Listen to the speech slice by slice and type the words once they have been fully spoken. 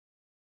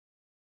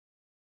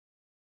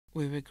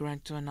We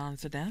regret to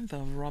announce the death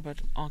of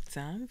Robert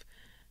Octave,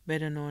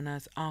 better known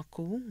as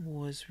Aku, who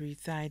was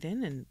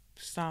residing in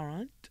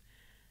Sarat.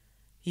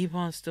 He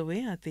passed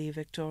away at the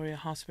Victoria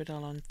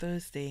Hospital on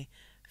Thursday,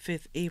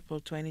 5th April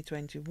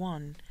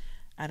 2021,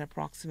 at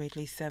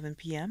approximately 7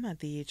 p.m. at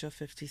the age of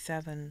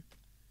 57.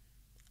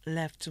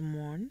 Left to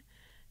mourn,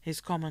 his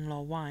common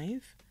law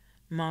wife,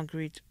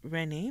 Marguerite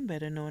Renee,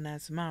 better known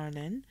as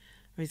Marilyn,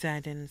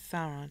 residing in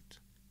Sarat.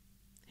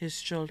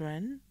 His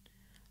children,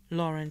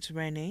 Lawrence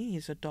Renee,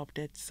 his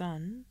adopted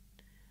son,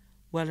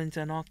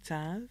 Wellington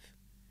Octave,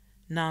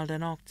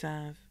 Nalden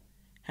Octave,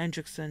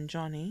 Hendrickson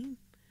Johnny,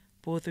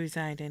 both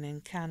residing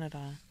in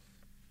Canada.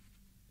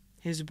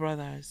 His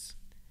brothers,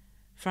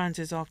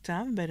 Francis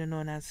Octave, better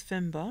known as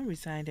Fimba,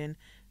 residing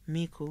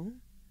in Miku,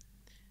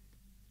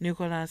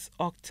 Nicholas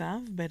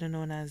Octave, better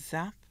known as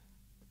Zap,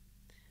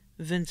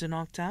 Vincent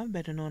Octave,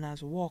 better known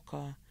as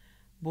Walker,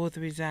 both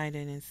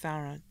residing in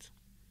Sarat.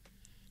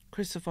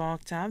 Christopher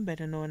Octave,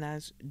 better known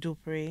as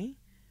Dupree,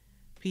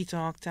 Peter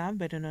Octave,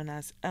 better known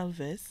as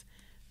Elvis,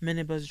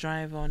 minibus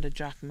driver on the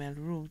Jacmel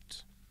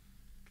route.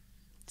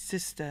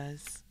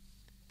 Sisters,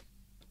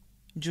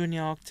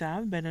 Junior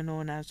Octave, better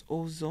known as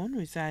Ozone,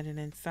 residing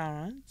in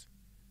Sarat.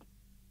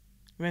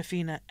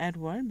 Refina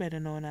Edward, better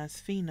known as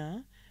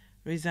Fina,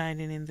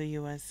 residing in the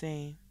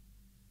USA.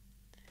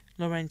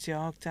 Laurentia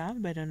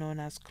Octave, better known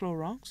as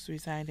Clorox,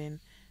 residing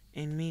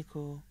in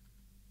Mico.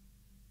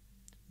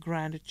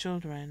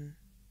 Grandchildren,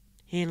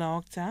 Hayla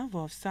Octave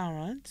of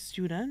Sarat,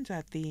 student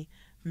at the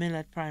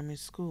Millet Primary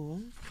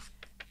School.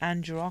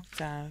 Andrew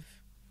Octave.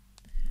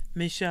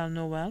 Michelle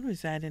Noel,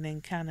 residing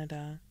in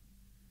Canada.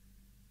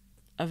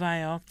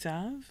 Avaya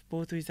Octave,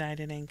 both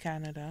residing in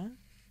Canada.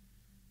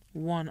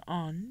 One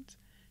aunt,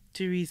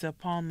 Teresa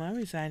Palmer,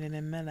 residing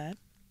in Millet.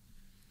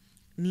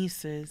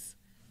 Nieces,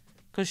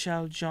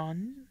 Cushel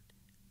John,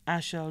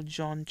 Ashel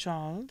John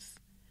Charles,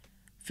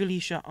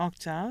 Felicia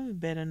Octave,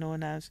 better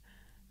known as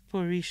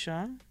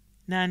Porisha,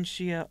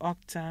 Nanshia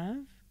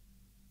Octave,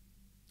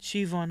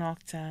 Siobhan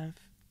Octave,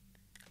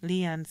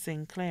 Leanne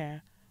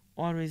Sinclair,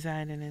 all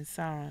residing in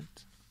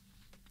Sarat.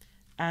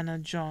 Anna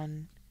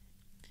John,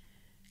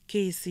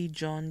 Casey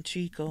John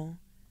Chico,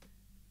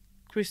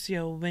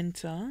 Christia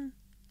Winter,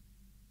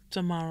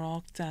 Tamara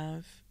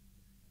Octave,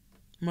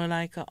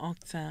 Malika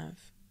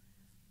Octave,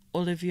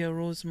 Olivia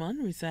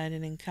Rosemond,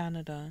 residing in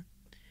Canada,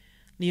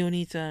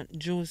 Leonita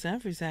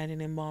Joseph,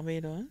 residing in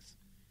Barbados,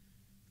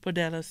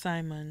 Podella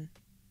Simon,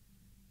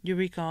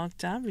 Eureka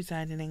Octave,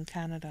 residing in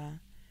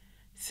Canada,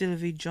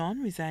 Sylvie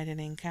John, residing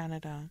in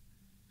Canada.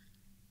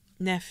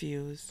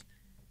 Nephews,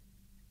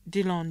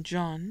 Dylan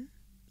John,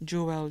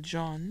 Joel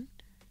John,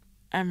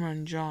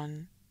 Amron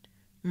John,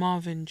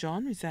 Marvin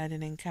John,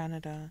 residing in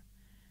Canada,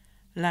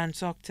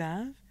 Lance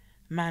Octave,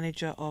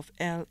 manager of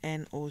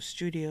LNO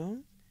Studio,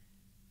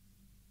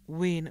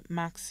 Wayne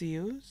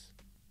Maxius,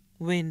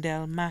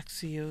 Wendell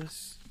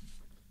Maxius,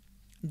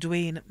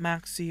 Dwayne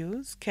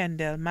Maxius,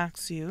 Kendall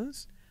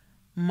Maxius,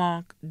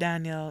 Mark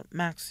Daniel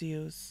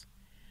Maxius,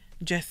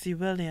 Jesse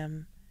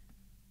William,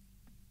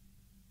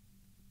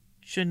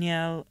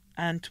 Chanel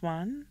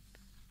Antoine,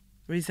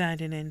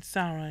 residing in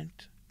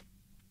Sarat,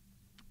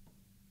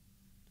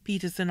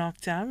 Peterson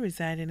Octave,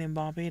 residing in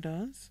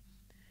Barbados,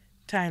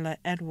 Tyler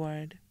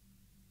Edward,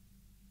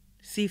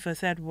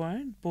 Cephas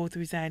Edward, both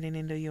residing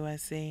in the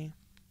USA.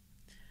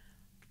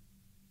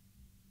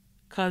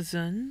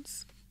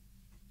 Cousins,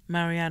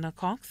 Mariana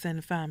Cox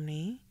and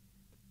family,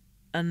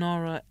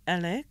 Honora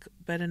Ellick,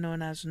 better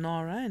known as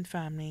Nora and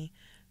family,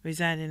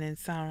 residing in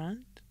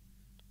Sarat,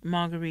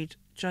 Marguerite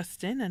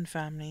Justin and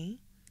family,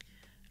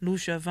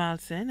 Lucia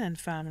Valsen and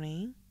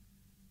family,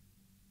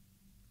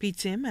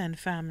 Pitim and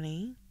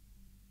family,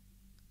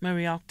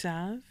 Marie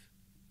Octave,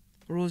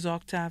 Rose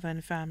Octave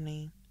and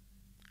family,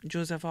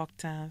 Joseph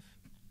Octave.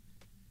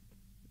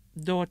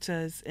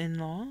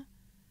 Daughters-in-law,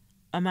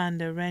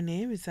 Amanda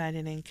Renee,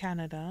 residing in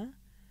Canada,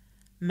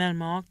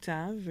 Melma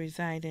Octave,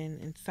 residing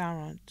in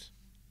Sarat.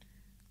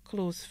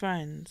 Close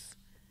friends,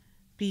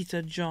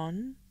 Peter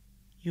John,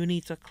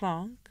 Unita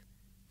Clark,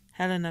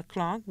 Helena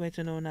Clark,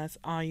 better known as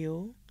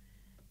Ayo,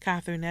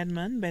 Catherine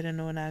Edmond, better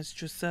known as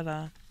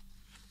Drusilla,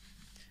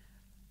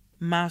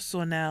 Ma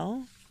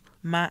Sonel,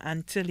 Ma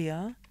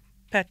Antilia,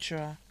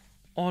 Petra,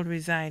 all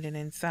residing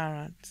in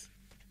Sarat.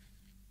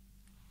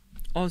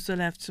 Also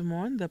left to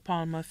mourn the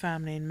Palmer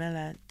family in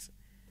Millet.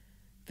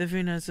 The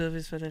funeral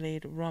service for the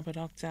late Robert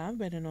Octave,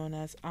 better known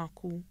as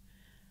Aku,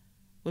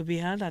 will be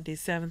held at the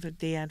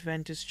Seventh-day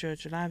Adventist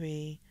Church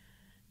Lobby.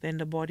 Then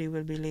the body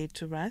will be laid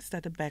to rest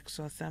at the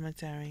Bexar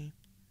Cemetery.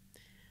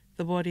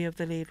 The body of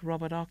the late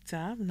Robert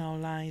Octave now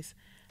lies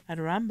at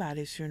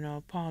Rambally's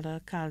Funeral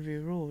Parlor, Calvary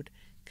Road,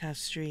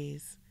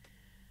 Castries.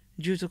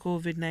 Due to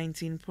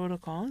COVID-19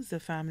 protocols, the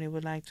family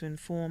would like to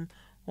inform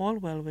all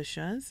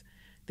well-wishers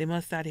they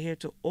must adhere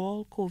to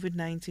all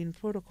COVID-19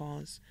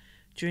 protocols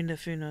during the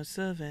funeral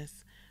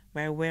service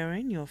by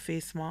wearing your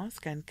face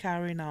mask and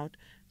carrying out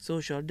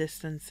social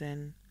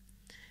distancing.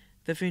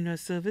 The funeral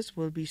service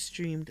will be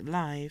streamed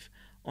live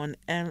on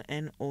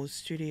LNO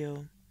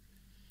Studio.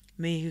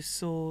 May his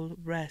soul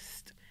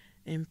rest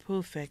in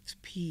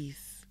perfect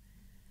peace.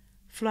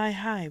 Fly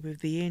high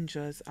with the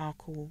angels,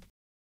 Aku,